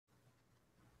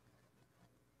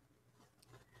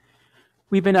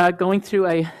We've been going through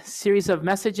a series of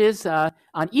messages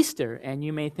on Easter, and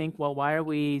you may think, well, why are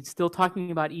we still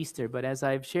talking about Easter? But as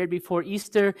I've shared before,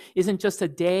 Easter isn't just a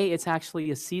day, it's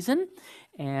actually a season.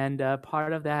 And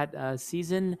part of that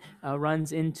season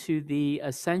runs into the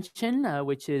Ascension,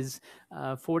 which is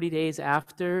 40 days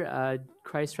after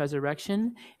Christ's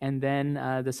resurrection, and then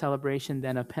the celebration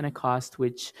then of Pentecost,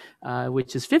 which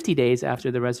is 50 days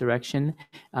after the resurrection,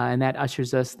 and that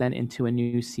ushers us then into a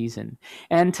new season.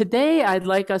 And today I'd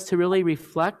like us to really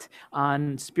reflect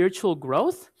on spiritual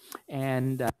growth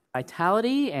and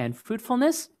vitality and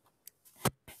fruitfulness.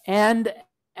 And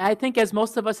I think, as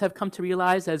most of us have come to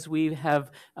realize, as we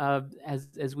have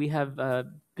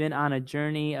been on a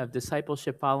journey of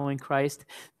discipleship following Christ,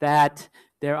 that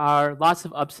there are lots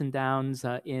of ups and downs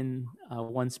in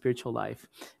one's spiritual life.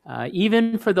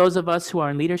 Even for those of us who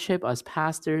are in leadership, us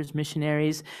pastors,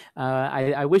 missionaries,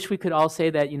 I wish we could all say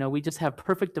that we just have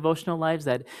perfect devotional lives,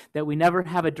 that we never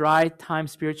have a dry time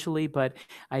spiritually. But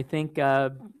I think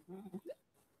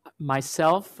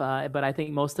myself, but I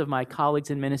think most of my colleagues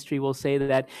in ministry will say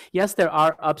that, yes, there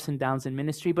are ups and downs in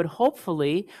ministry, but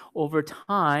hopefully over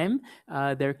time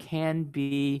there can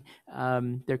be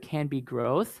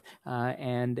growth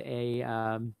and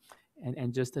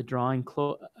just a drawing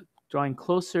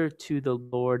closer to the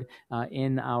Lord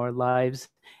in our lives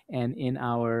and in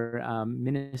our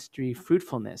ministry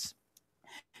fruitfulness.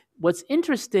 What's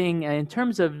interesting in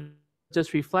terms of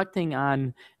just reflecting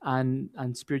on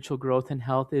spiritual growth and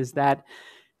health is that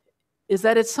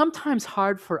it's sometimes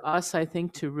hard for us, I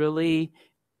think, to really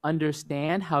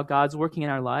understand how God's working in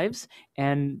our lives.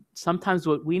 And sometimes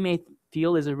what we may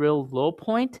feel is a real low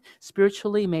point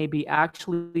spiritually may be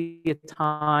actually a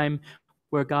time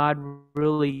where God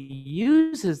really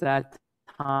uses that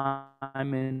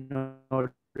time in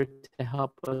order to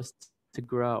help us to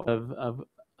grow,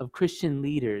 of Christian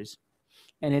leaders.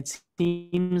 And it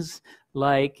seems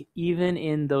like even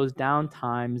in those down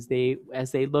times,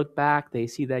 as they look back, they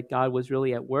see that God was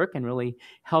really at work and really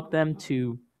helped them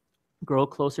to grow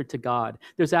closer to God.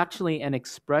 There's actually an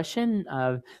expression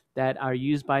that are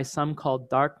used by some called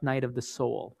dark night of the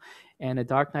soul. And a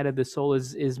dark night of the soul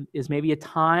is maybe a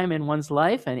time in one's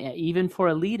life, and even for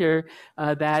a leader,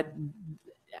 that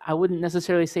I wouldn't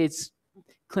necessarily say it's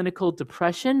clinical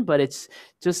depression, but it's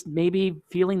just maybe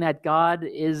feeling that God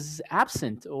is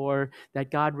absent, or that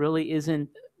God really isn't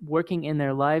working in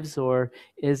their lives, or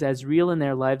is as real in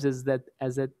their lives as that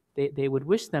they would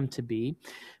wish them to be.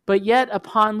 But yet,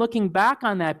 upon looking back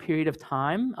on that period of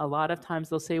time, a lot of times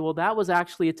they'll say, well, that was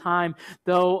actually a time,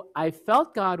 though I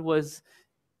felt God was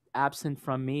absent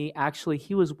from me, actually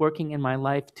he was working in my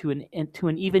life to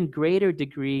an even greater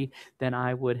degree than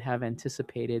I would have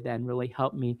anticipated, and really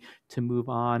helped me to move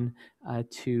on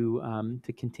to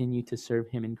continue to serve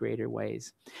him in greater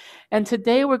ways. And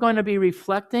today we're going to be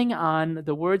reflecting on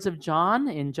the words of John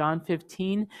in John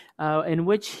 15, in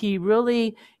which he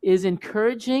really is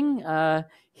encouraging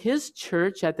his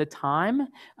church at the time,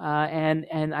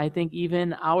 and I think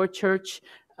even our church,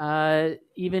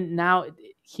 even now,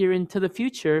 here into the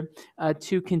future,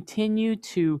 to continue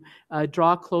to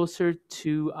draw closer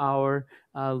to our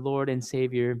Lord and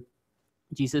Savior,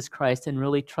 Jesus Christ, and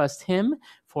really trust him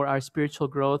for our spiritual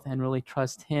growth, and really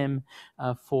trust him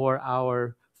for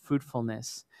our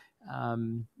fruitfulness.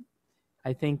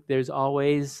 I think there's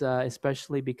always,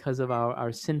 especially because of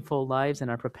our sinful lives and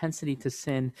our propensity to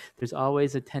sin, there's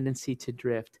always a tendency to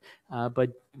drift. But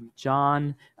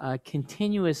John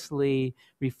continuously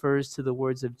refers to the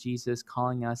words of Jesus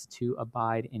calling us to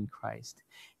abide in Christ.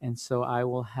 And so I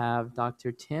will have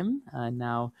Dr. Tim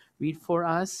now read for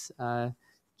us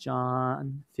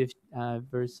John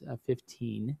verse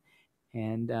 15.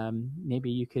 And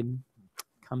maybe you could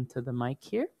come to the mic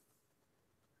here.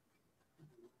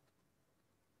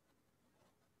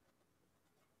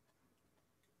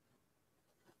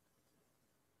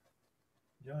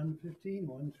 John 15,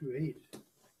 1 through 8.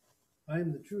 I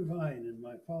am the true vine, and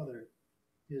my Father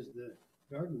is the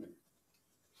gardener.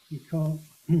 He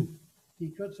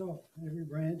cuts off every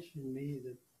branch in me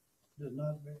that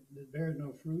bears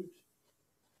no fruit,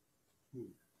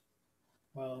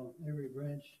 while every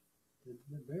branch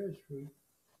that bears fruit,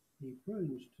 he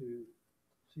prunes to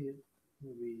see it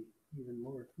will be even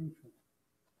more fruitful.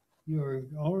 You are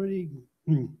already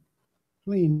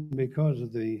clean because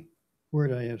of the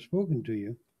word I have spoken to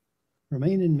you.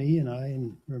 Remain in me, and I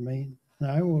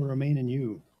will remain in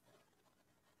you.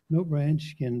 No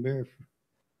branch can bear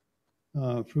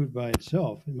fruit by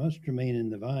itself. It must remain in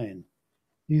the vine.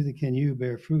 Neither can you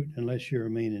bear fruit unless you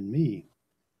remain in me.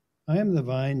 I am the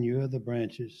vine, you are the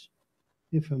branches.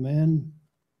 If a man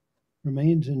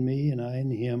remains in me and I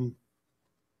in him,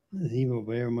 he will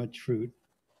bear much fruit.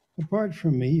 Apart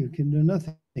from me, you can do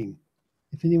nothing.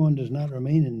 If anyone does not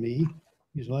remain in me,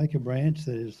 he is like a branch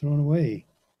that is thrown away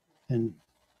and,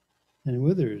 and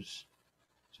withers.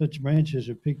 Such branches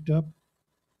are picked up,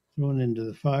 thrown into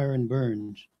the fire, and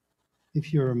burned.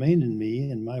 If you remain in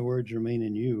me, and my words remain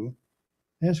in you,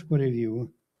 ask whatever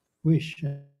you wish,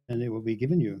 and it will be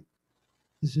given you.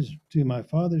 This is to my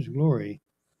Father's glory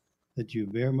that you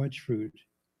bear much fruit,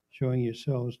 showing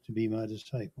yourselves to be my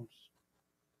disciples.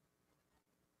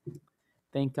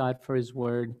 Thank God for his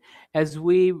word. As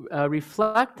we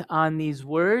reflect on these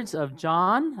words of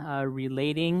John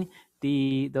relating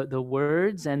the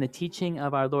words and the teaching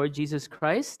of our Lord Jesus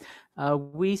Christ,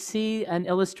 we see an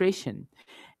illustration.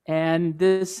 And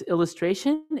this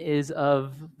illustration is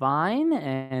of vine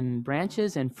and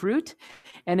branches and fruit.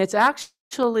 And it's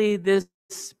actually this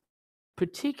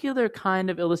particular kind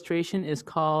of illustration is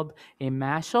called a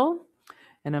mashal.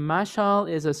 And a mashal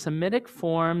is a Semitic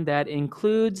form that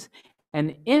includes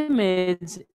an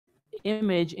image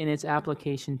in its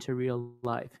application to real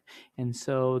life. And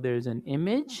so there's an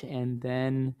image and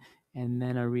then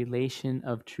a relation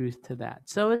of truth to that.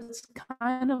 So it's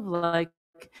kind of like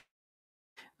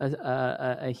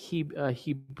a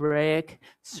Hebraic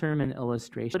sermon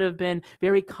illustration. Would have been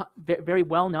very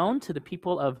well known to the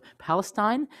people of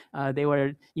Palestine. They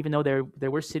were, even though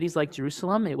there were cities like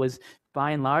Jerusalem, it was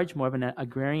by and large more of an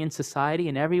agrarian society,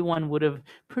 and everyone would have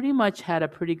pretty much had a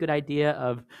pretty good idea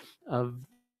of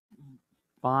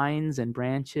vines and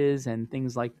branches and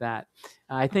things like that.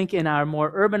 I think in our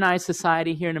more urbanized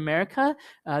society here in America,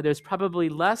 there's probably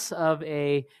less of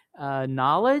a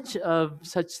knowledge of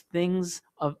such things,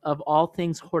 of all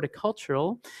things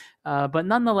horticultural. But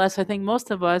nonetheless, I think most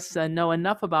of us know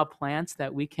enough about plants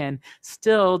that we can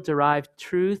still derive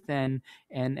truth and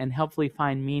helpfully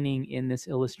find meaning in this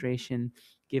illustration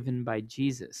given by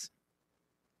Jesus.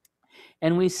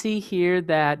 And we see here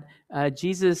that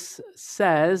Jesus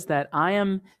says that I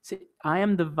am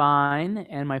the vine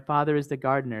and my Father is the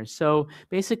gardener. So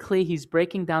basically, he's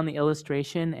breaking down the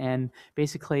illustration and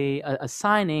basically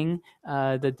assigning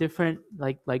the different,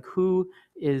 like who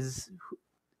is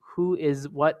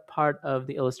what part of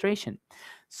the illustration.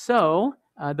 So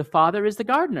the Father is the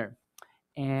gardener.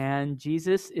 And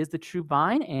Jesus is the true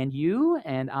vine, and you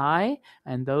and I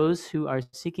and those who are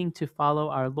seeking to follow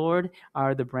our Lord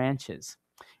are the branches.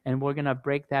 And we're going to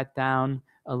break that down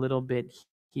a little bit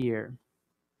here.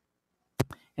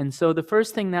 And so the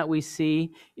first thing that we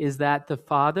see is that the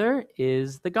Father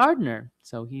is the gardener.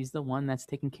 So he's the one that's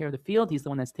taking care of the field. He's the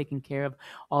one that's taking care of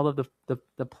all of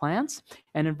the plants.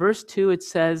 And in verse 2, it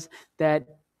says that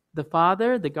the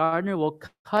Father, the gardener, will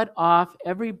cut off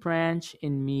every branch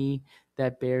in me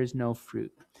that bears no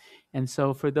fruit. And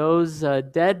so for those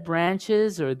dead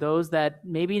branches, or those that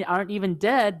maybe aren't even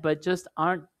dead but just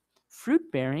aren't fruit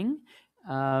bearing,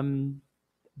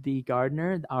 the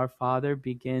gardener, our Father,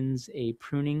 begins a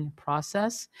pruning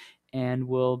process and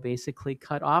will basically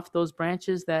cut off those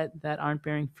branches that aren't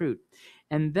bearing fruit.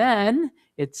 And then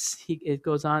it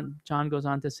goes on, John goes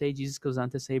on to say, Jesus goes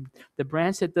on to say, the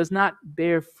branch that does not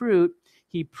bear fruit,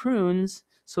 he prunes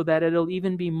so that it'll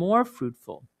even be more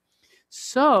fruitful.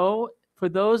 So for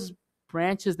those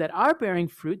branches that are bearing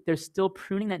fruit, there's still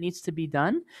pruning that needs to be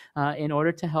done in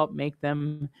order to help make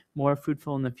them more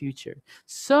fruitful in the future.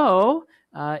 So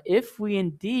if we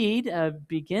indeed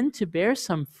begin to bear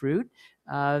some fruit,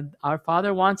 our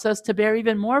Father wants us to bear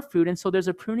even more fruit, and so there's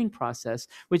a pruning process,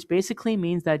 which basically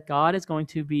means that God is going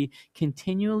to be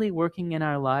continually working in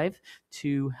our life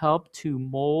to help to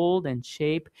mold and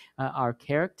shape our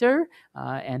character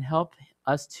and help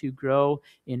us to grow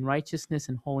in righteousness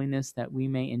and holiness, that we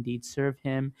may indeed serve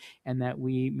him and that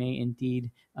we may indeed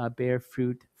bear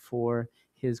fruit for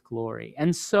his glory.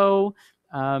 And so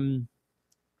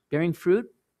bearing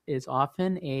fruit is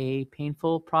often a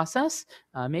painful process.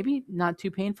 Maybe not too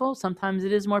painful. Sometimes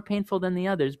it is more painful than the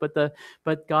others,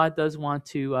 but God does want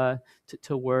to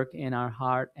work in our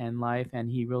heart and life, and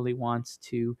he really wants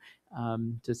to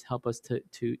just help us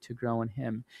to grow in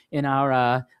him. In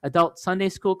our adult Sunday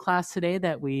school class today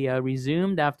that we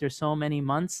resumed after so many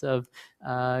months of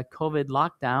COVID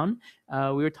lockdown,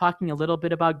 we were talking a little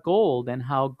bit about gold and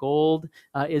how gold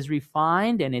is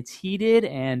refined and it's heated,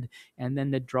 and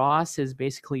then the dross is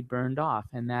basically burned off.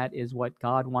 And that is what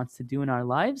God wants to do in our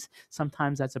lives.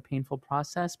 Sometimes that's a painful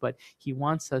process, but he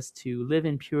wants us to live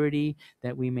in purity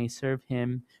that we may serve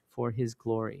him for his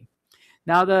glory.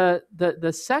 Now,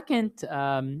 the second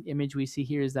image we see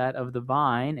here is that of the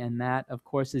vine, and that, of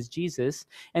course, is Jesus.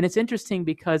 And it's interesting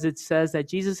because it says that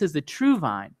Jesus is the true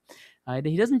vine.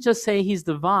 He doesn't just say he's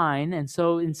the vine, and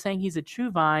so in saying he's a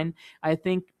true vine, I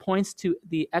think points to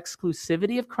the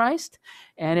exclusivity of Christ,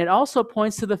 and it also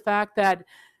points to the fact that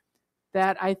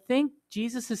I think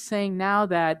Jesus is saying now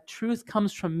that truth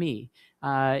comes from me.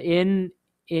 In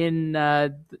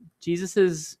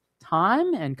Jesus's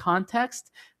time and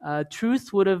context,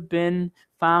 truth would have been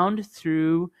found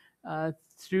through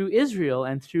Israel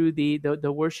and through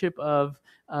the worship of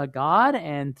God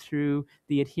and through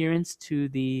the adherence to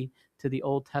the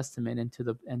Old Testament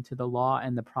and to the law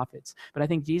and the prophets. But I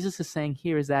think Jesus is saying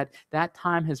here is that that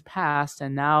time has passed,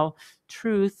 and now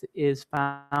truth is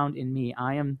found in me.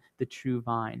 I am the true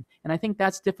vine. And I think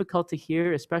that's difficult to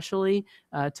hear, especially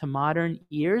to modern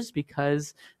ears,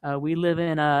 because we live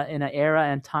in an era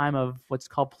and time of what's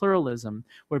called pluralism,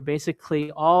 where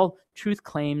basically all truth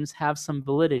claims have some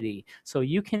validity. So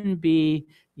you can be,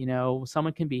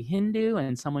 someone can be Hindu,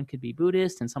 and someone could be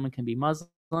Buddhist, and someone can be Muslim,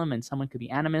 and someone could be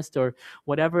animist, or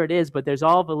whatever it is, but there's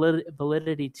all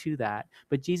validity to that.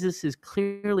 But Jesus is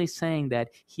clearly saying that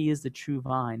he is the true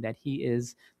vine, that he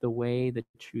is the way, the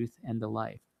truth, and the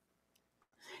life.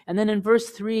 And then in verse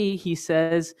 3, he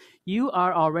says, "You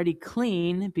are already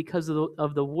clean because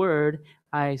of the word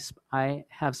I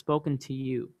have spoken to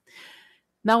you."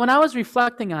 Now, when I was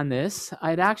reflecting on this,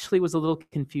 it actually was a little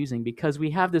confusing, because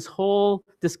we have this whole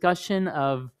discussion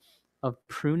of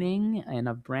pruning and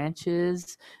of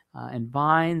branches and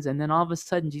vines, and then all of a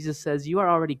sudden Jesus says, "You are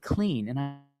already clean." And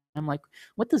I'm like,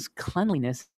 what does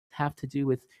cleanliness have to do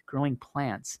with growing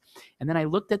plants? And then I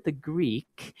looked at the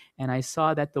Greek, and I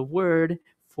saw that the word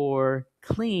for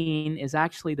clean is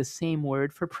actually the same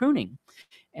word for pruning.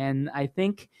 And I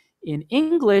think in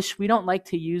English, we don't like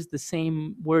to use the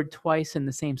same word twice in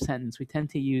the same sentence. We tend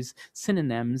to use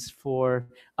synonyms for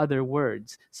other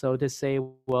words. So to say,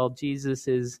 well, Jesus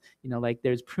is, like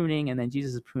there's pruning and then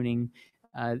Jesus is pruning,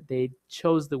 they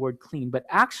chose the word clean. But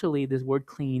actually, this word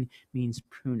clean means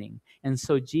pruning. And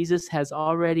so Jesus has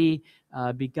already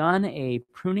begun a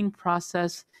pruning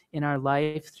process in our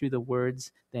life through the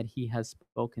words that he has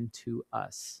spoken to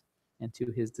us and to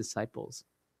his disciples.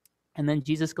 And then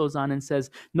Jesus goes on and says,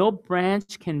 "No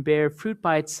branch can bear fruit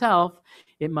by itself.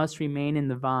 It must remain in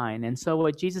the vine." And so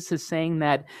what Jesus is saying,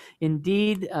 that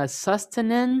indeed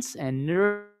sustenance and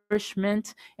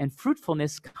nourishment and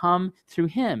fruitfulness come through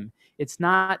him. It's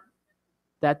not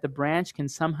that the branch can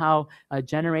somehow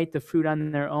generate the fruit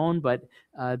on their own, but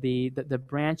the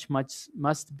branch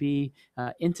must be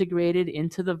integrated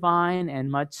into the vine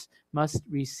and must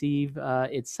receive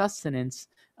its sustenance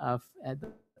of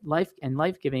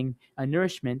life-giving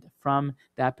nourishment from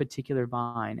that particular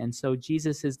vine. And so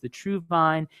Jesus is the true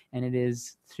vine, and it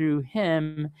is through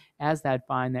him as that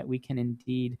vine that we can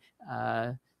indeed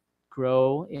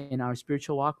grow in our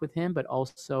spiritual walk with him, but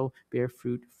also bear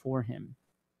fruit for him.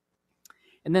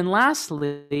 And then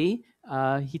lastly,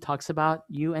 he talks about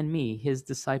you and me, his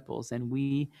disciples, and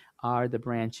we are the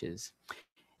branches.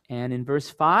 And in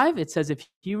verse 5, it says, "If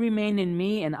you remain in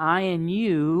me and I in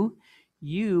you,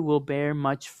 you will bear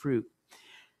much fruit."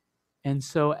 And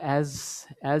so as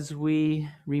we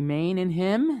remain in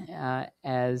him,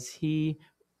 as he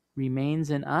remains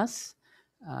in us,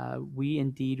 we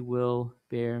indeed will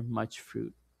bear much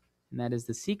fruit. And that is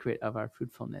the secret of our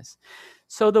fruitfulness.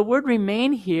 So the word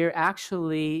remain here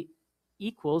actually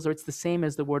equals, or it's the same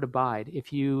as the word abide.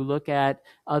 If you look at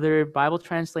other Bible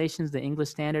translations, the English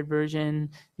Standard Version,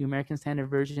 the American Standard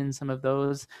Version, some of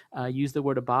those use the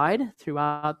word abide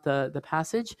throughout the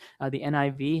passage. The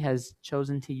NIV has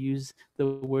chosen to use the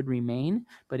word remain,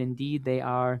 but indeed they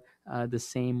are the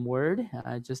same word,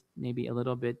 just maybe a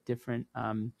little bit different.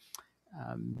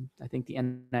 I think the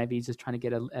NIV is just trying to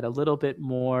get at a little bit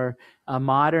more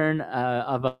modern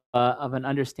of an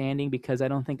understanding, because I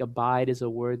don't think abide is a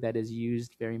word that is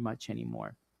used very much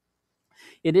anymore.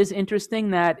 It is interesting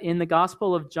that in the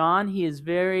Gospel of John, he is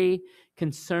very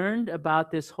concerned about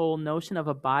this whole notion of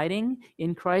abiding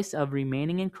in Christ, of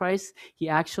remaining in Christ. He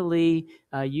actually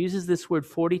uses this word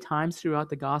 40 times throughout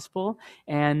the Gospel,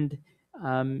 and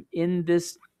in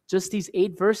just these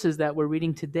 8 verses that we're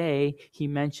reading today, he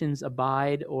mentions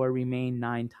abide or remain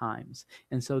 9 times.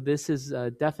 And so this is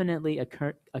definitely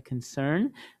a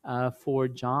concern for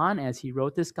John as he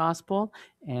wrote this gospel.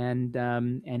 And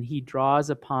he draws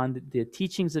upon the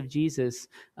teachings of Jesus,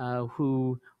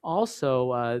 who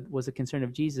also was a concern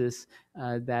of Jesus,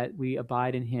 that we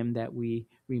abide in him, that we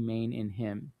remain in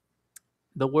him.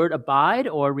 The word abide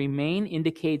or remain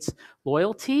indicates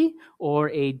loyalty or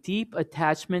a deep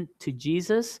attachment to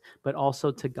Jesus, but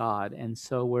also to God. And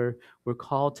so we're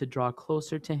called to draw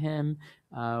closer to Him.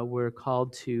 We're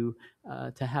called to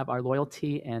have our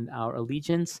loyalty and our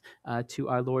allegiance to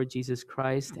our Lord Jesus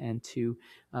Christ, and to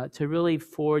really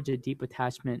forge a deep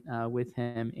attachment with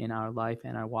Him in our life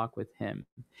and our walk with Him.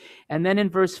 And then in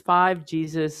verse 5,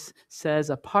 Jesus says,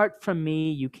 "Apart from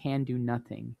me, you can do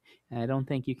nothing." And I don't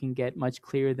think you can get much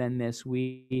clearer than this.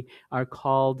 We are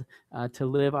called to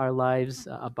live our lives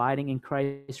abiding in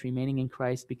Christ, remaining in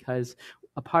Christ, because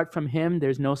apart from Him,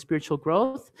 there's no spiritual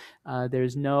growth.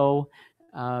 There's no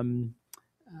um,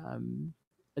 um,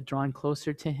 drawing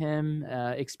closer to Him,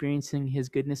 experiencing His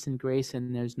goodness and grace,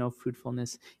 and there's no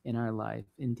fruitfulness in our life.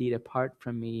 Indeed, apart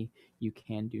from me, you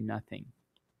can do nothing.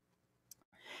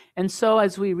 And so,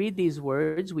 as we read these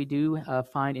words, we do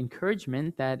find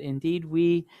encouragement that indeed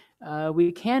we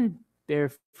can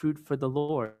bear fruit for the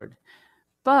Lord.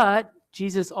 But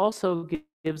Jesus also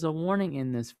gives a warning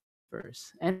in this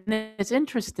verse, and it's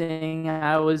interesting.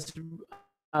 I was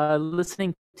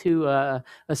listening to a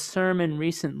sermon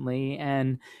recently,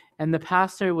 and the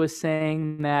pastor was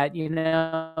saying that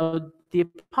the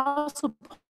Apostle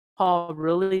Paul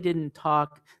really didn't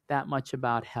talk that much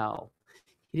about hell.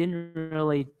 He didn't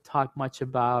really talk much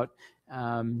about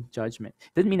judgment.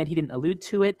 Doesn't mean that he didn't allude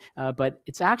to it, but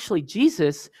it's actually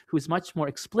Jesus who's much more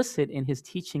explicit in his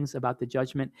teachings about the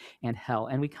judgment and hell.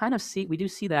 And we do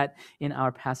see that in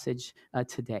our passage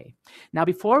today. Now,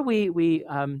 before we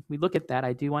look at that,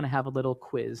 I do want to have a little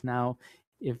quiz. Now,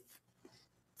 if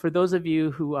for those of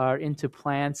you who are into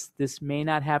plants, this may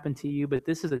not happen to you, but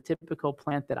this is a typical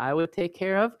plant that I would take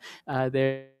care of.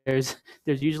 There's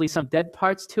usually some dead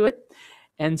parts to it.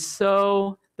 And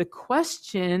so the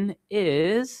question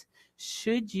is,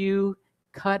 should you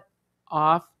cut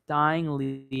off dying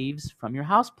leaves from your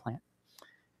houseplant?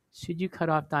 Should you cut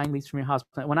off dying leaves from your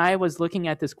houseplant? When I was looking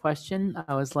at this question,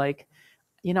 I was like,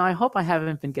 I hope I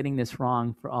haven't been getting this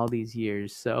wrong for all these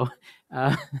years. So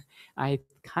uh, I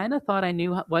kind of thought I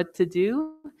knew what to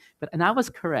do, and I was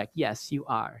correct. Yes, you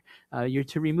are. You're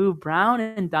to remove brown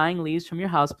and dying leaves from your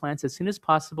houseplants as soon as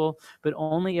possible, but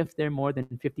only if they're more than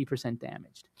 50%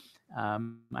 damaged.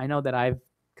 I know that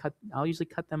I'll usually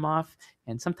cut them off,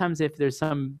 and sometimes if there's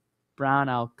some brown,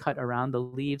 I'll cut around the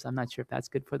leaves. I'm not sure if that's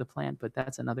good for the plant, but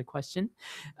that's another question.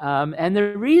 And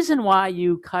the reason why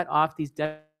you cut off these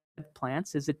dead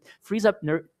plants is it frees up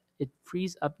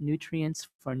nutrients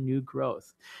for new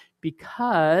growth.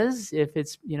 Because if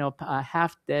it's a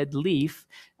half dead leaf,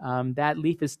 that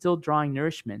leaf is still drawing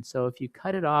nourishment. So if you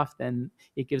cut it off, then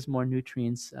it gives more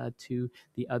nutrients to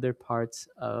the other parts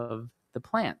of the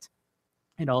plant.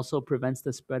 It also prevents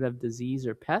the spread of disease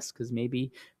or pests, because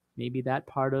maybe that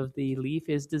part of the leaf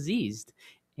is diseased,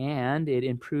 and it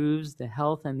improves the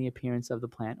health and the appearance of the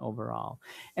plant overall.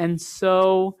 And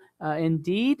so,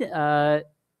 indeed,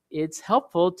 it's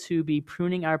helpful to be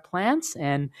pruning our plants,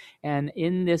 and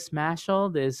in this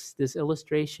mashal, this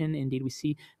illustration, indeed, we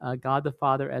see God the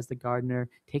Father as the gardener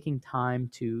taking time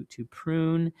to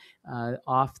prune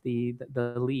off the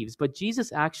leaves. But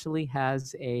Jesus actually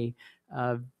has a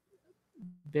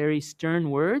very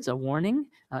stern words, a warning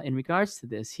in regards to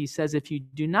this. He says, "If you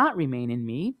do not remain in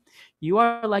me, you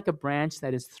are like a branch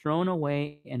that is thrown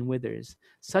away and withers.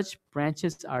 Such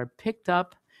branches are picked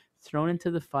up, thrown into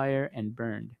the fire, and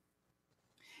burned."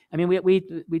 I mean,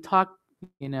 we talk,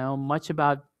 much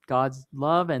about God's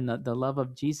love and the love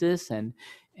of Jesus, and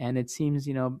it seems,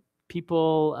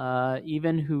 people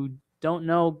even who don't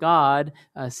know God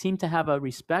seem to have a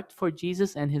respect for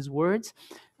Jesus and His words.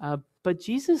 But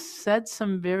Jesus said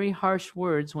some very harsh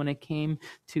words when it came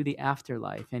to the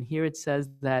afterlife. And here it says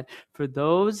that for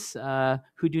those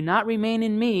who do not remain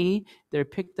in me, they're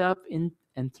picked up and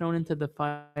thrown into the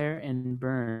fire and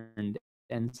burned.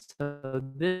 And so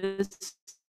this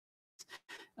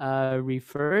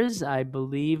refers, I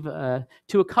believe,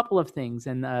 to a couple of things.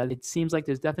 And it seems like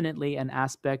there's definitely an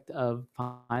aspect of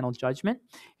final judgment,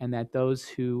 and that those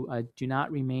who do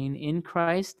not remain in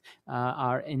Christ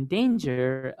are in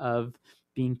danger of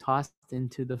being tossed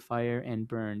into the fire and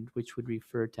burned, which would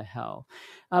refer to hell.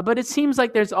 But it seems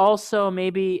like there's also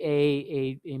maybe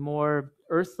a more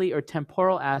earthly or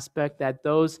temporal aspect, that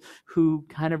those who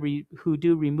who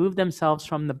do remove themselves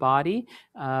from the body,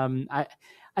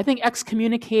 I think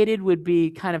excommunicated would be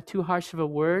kind of too harsh of a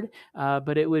word,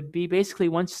 but it would be basically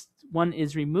once one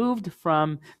is removed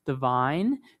from the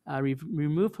vine,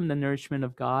 removed from the nourishment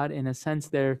of God. In a sense,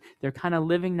 they're kind of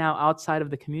living now outside of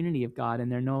the community of God, and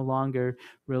they're no longer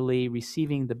really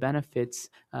receiving the benefits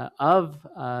of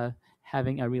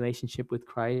having a relationship with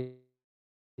Christ.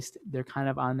 they're kind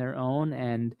of on their own,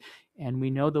 and we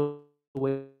know the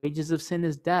wages of sin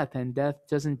is death, and death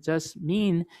doesn't just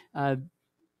mean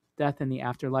death in the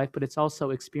afterlife, but it's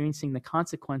also experiencing the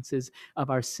consequences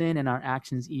of our sin and our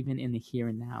actions even in the here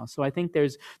and now. So I think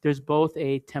there's both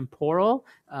a temporal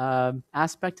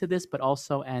aspect to this, but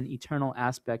also an eternal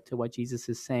aspect to what Jesus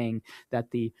is saying,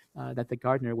 that the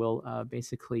gardener will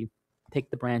basically take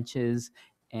the branches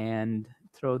and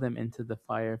throw them into the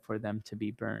fire for them to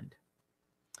be burned.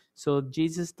 So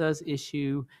Jesus does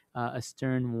issue a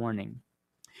stern warning.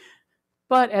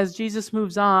 But as Jesus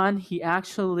moves on, he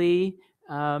actually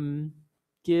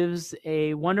gives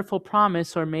a wonderful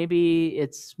promise, or maybe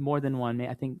it's more than one.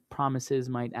 I think promises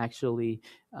might actually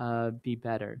be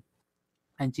better.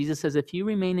 And Jesus says, if you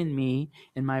remain in me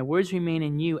and my words remain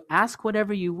in you, ask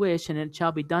whatever you wish and it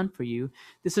shall be done for you.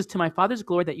 This is to my Father's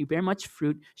glory that you bear much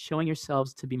fruit, showing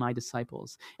yourselves to be my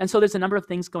disciples. And so there's a number of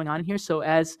things going on here. So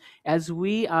as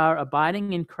we are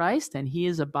abiding in Christ and he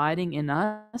is abiding in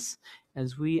us,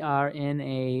 as we are in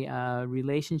a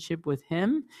relationship with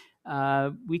him,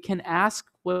 we can ask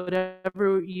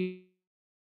whatever you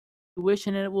wish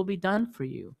and it will be done for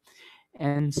you.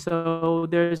 And so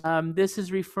there's this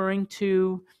is referring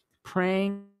to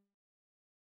praying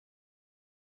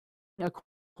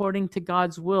according to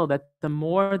God's will, that the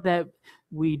more that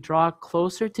we draw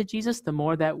closer to Jesus, the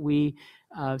more that we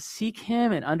seek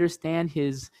him and understand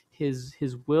his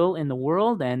will in the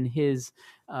world and his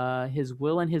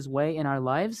will and his way in our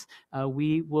lives,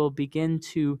 we will begin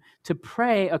to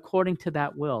pray according to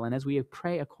that will. And as we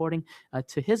pray according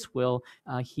to his will,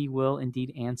 he will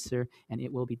indeed answer, and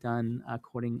it will be done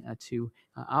according to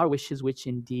our wishes, which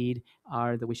indeed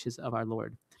are the wishes of our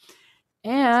Lord.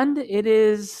 And it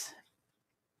is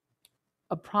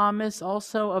a promise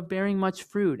also of bearing much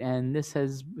fruit, and this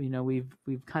has,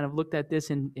 we've kind of looked at this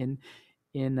in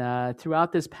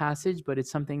throughout this passage, but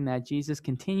it's something that Jesus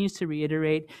continues to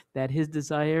reiterate, that his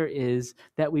desire is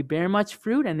that we bear much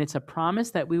fruit, and it's a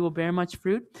promise that we will bear much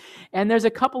fruit. And there's a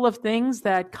couple of things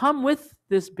that come with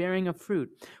this bearing of fruit.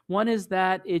 One is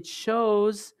that it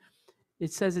says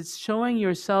it's showing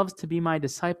yourselves to be my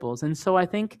disciples. And so I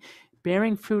think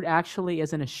bearing fruit actually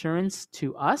is an assurance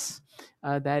to us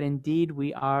that indeed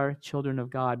we are children of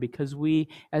God, because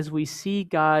as we see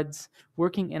God's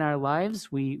working in our lives,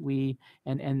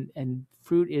 and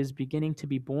fruit is beginning to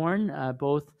be born,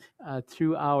 both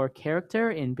through our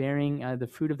character in bearing the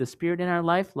fruit of the Spirit in our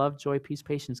life, love, joy, peace,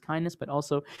 patience, kindness, but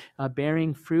also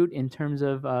bearing fruit in terms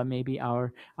of maybe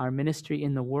our ministry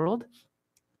in the world.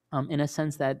 In a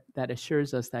sense that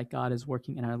assures us that God is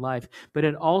working in our life. But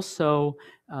it also,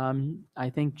 I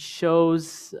think,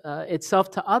 shows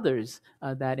itself to others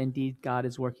that indeed God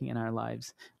is working in our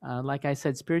lives. Like I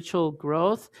said, spiritual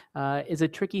growth is a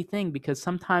tricky thing, because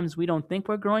sometimes we don't think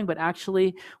we're growing, but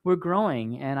actually we're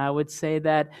growing. And I would say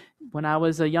that when I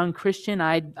was a young Christian,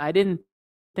 I didn't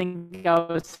think I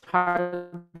was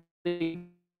hardly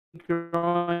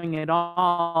growing at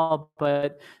all,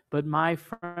 but my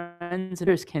friends and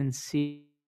others can see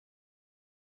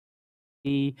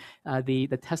the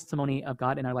testimony of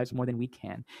God in our lives more than we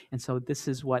can. And so this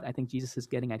is what I think Jesus is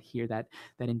getting at here, that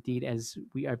indeed, as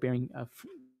we are bearing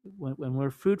when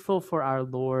we're fruitful for our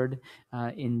Lord,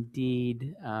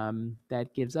 indeed,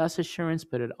 that gives us assurance,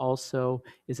 but it also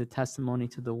is a testimony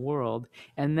to the world.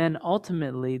 And then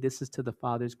ultimately, this is to the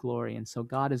Father's glory. And so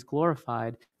God is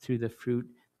glorified through the fruit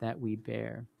that we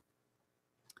bear.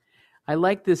 I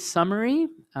like this summary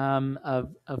of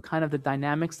kind of the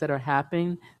dynamics that are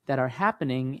happening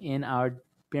in our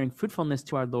bearing fruitfulness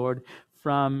to our Lord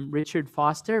from Richard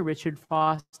Foster. Richard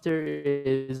Foster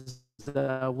is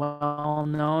well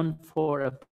known for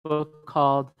a book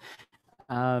called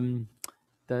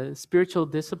The Spiritual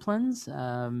Disciplines,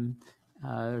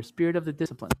 or Spirit of the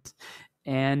Disciplines.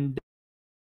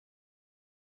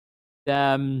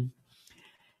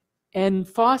 And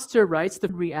Foster writes the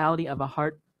reality of a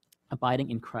heart abiding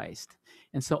in Christ.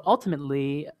 And so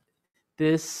ultimately,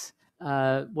 this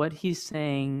what he's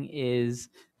saying is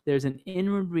there's an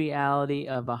inward reality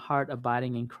of a heart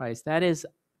abiding in Christ. That is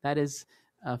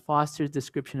Foster's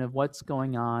description of what's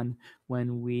going on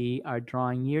when we are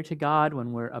drawing near to God,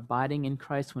 when we're abiding in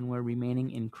Christ, when we're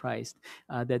remaining in Christ.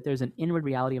 That there's an inward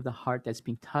reality of the heart that's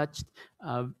being touched,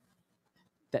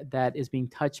 that is being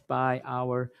touched by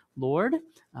our Lord,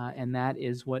 and that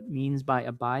is what means by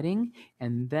abiding.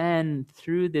 And then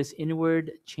through this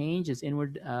inward change, this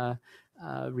inward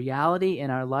reality in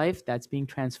our life that's being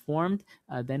transformed,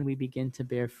 then we begin to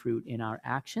bear fruit in our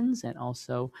actions, and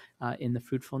also in the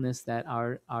fruitfulness that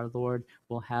our Lord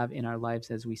will have in our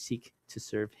lives as we seek to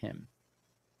serve him.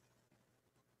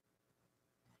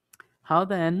 How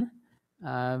then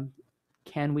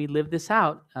can we live this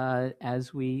out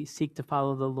as we seek to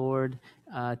follow the Lord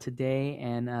today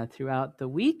and throughout the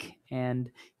week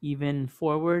and even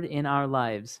forward in our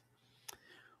lives?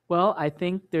 Well, I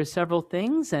think there's several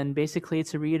things, and basically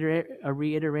it's a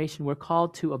reiteration. We're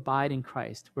called to abide in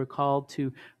Christ. We're called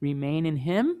to remain in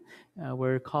Him.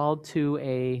 We're called to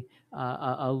a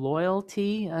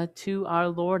loyalty to our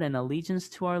Lord, an allegiance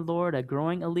to our Lord, a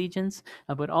growing allegiance,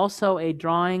 but also a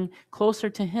drawing closer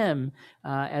to Him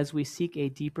as we seek a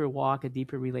deeper walk, a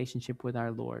deeper relationship with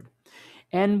our Lord.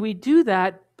 And we do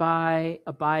that by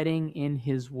abiding in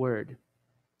His Word.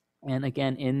 And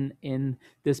again, in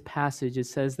this passage, it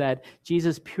says that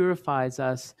Jesus purifies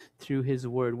us through His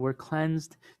Word. We're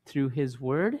cleansed through His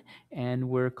Word, and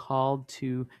we're called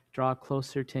to draw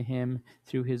closer to Him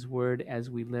through His Word as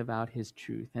we live out His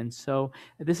truth. And so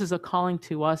this is a calling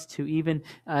to us to even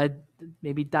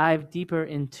maybe dive deeper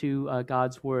into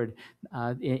God's Word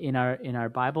in our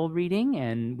Bible reading,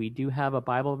 and we do have a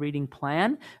Bible reading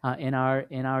plan in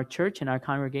our church, in our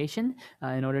congregation,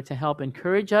 in order to help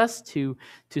encourage us to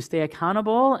stay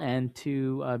accountable and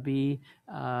to be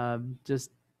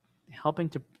just helping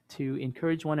to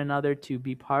encourage one another to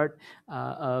be part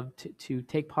to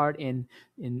take part in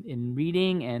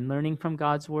reading and learning from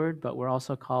God's Word. But we're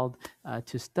also called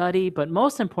to study. But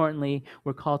most importantly,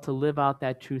 we're called to live out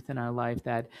that truth in our life.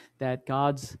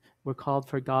 We're called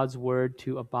for God's Word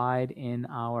to abide in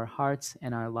our hearts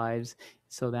and our lives.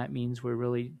 So that means we're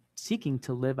really seeking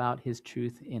to live out His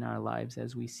truth in our lives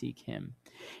as we seek Him.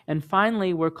 And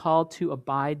finally, we're called to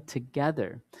abide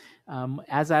together.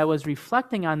 As I was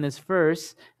reflecting on this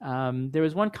verse, there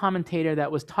was one commentator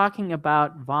that was talking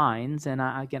about vines, and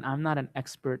again, I'm not an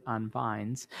expert on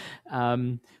vines,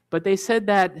 but they said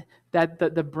that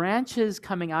the branches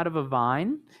coming out of a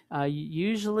vine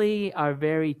usually are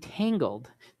very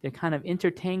tangled. They're kind of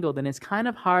intertangled, and it's kind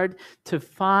of hard to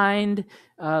find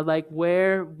like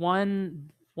where one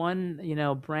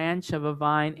branch of a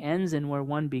vine ends and where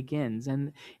one begins.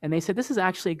 And they said this is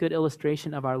actually a good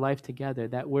illustration of our life together,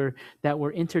 that we're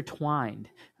intertwined.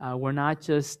 We're not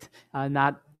just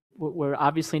we're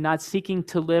obviously not seeking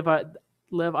to live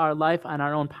our life on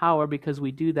our own power, because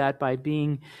we do that by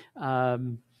being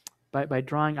by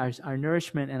drawing our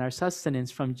nourishment and our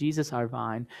sustenance from Jesus, our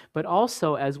vine. But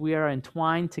also, as we are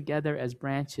entwined together as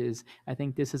branches, I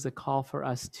think this is a call for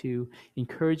us to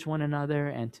encourage one another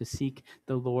and to seek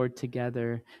the Lord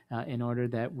together in order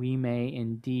that we may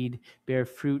indeed bear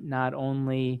fruit not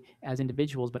only as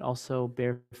individuals, but also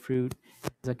bear fruit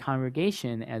as a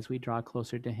congregation as we draw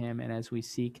closer to Him and as we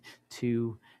seek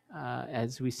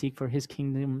for His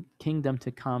kingdom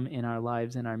to come in our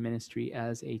lives and our ministry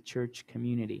as a church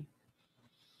community.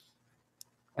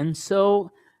 And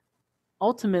so,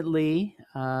 ultimately,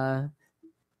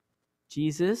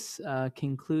 Jesus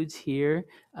concludes here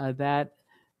that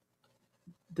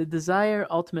the desire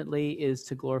ultimately is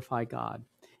to glorify God.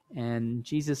 And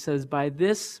Jesus says, "By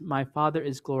this my Father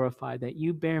is glorified, that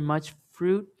you bear much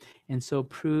fruit and so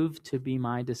prove to be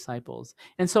my disciples."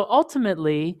 And so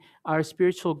ultimately, our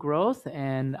spiritual growth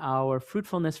and our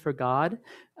fruitfulness for God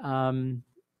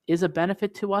is a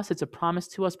benefit to us. It's a promise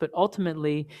to us, but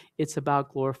ultimately it's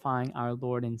about glorifying our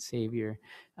Lord and Savior.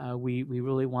 We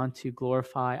really want to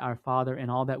glorify our Father in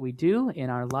all that we do in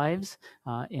our lives,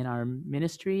 in our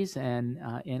ministries, and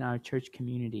in our church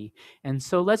community. And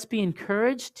so let's be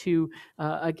encouraged to,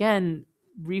 again,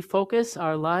 refocus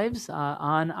our lives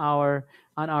on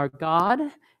our God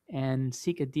and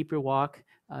seek a deeper walk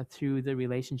through the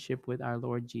relationship with our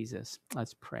Lord Jesus.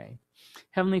 Let's pray.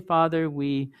 Heavenly Father,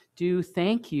 we do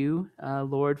thank you,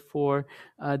 Lord, for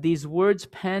these words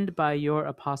penned by your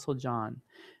Apostle John.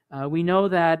 We know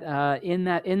that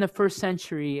in the first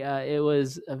century, it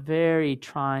was a very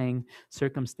trying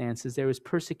circumstances. There was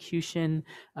persecution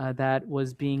that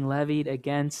was being levied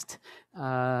against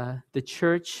the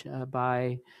church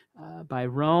by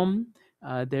Rome.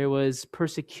 There was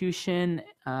persecution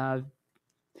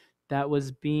that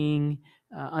was being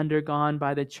undergone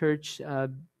by the church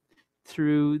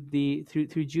through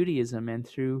Judaism and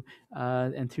through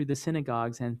the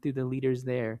synagogues and through the leaders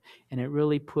there, and it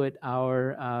really put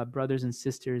our brothers and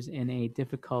sisters in a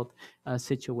difficult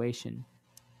situation.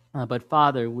 But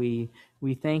Father, we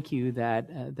thank you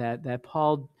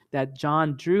that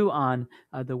John drew on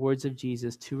the words of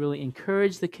Jesus to really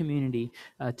encourage the community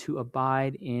to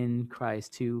abide in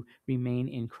Christ, to remain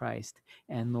in Christ.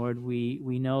 And Lord,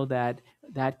 we know that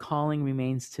calling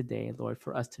remains today, Lord,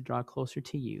 for us to draw closer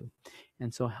to you.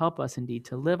 And so help us indeed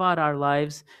to live out our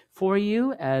lives for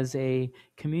you as a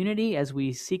community, as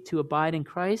we seek to abide in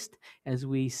Christ, as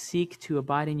we seek to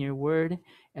abide in your word,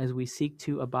 as we seek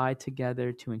to abide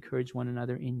together to encourage one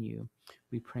another in you.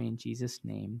 We pray in Jesus'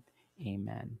 name.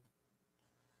 Amen.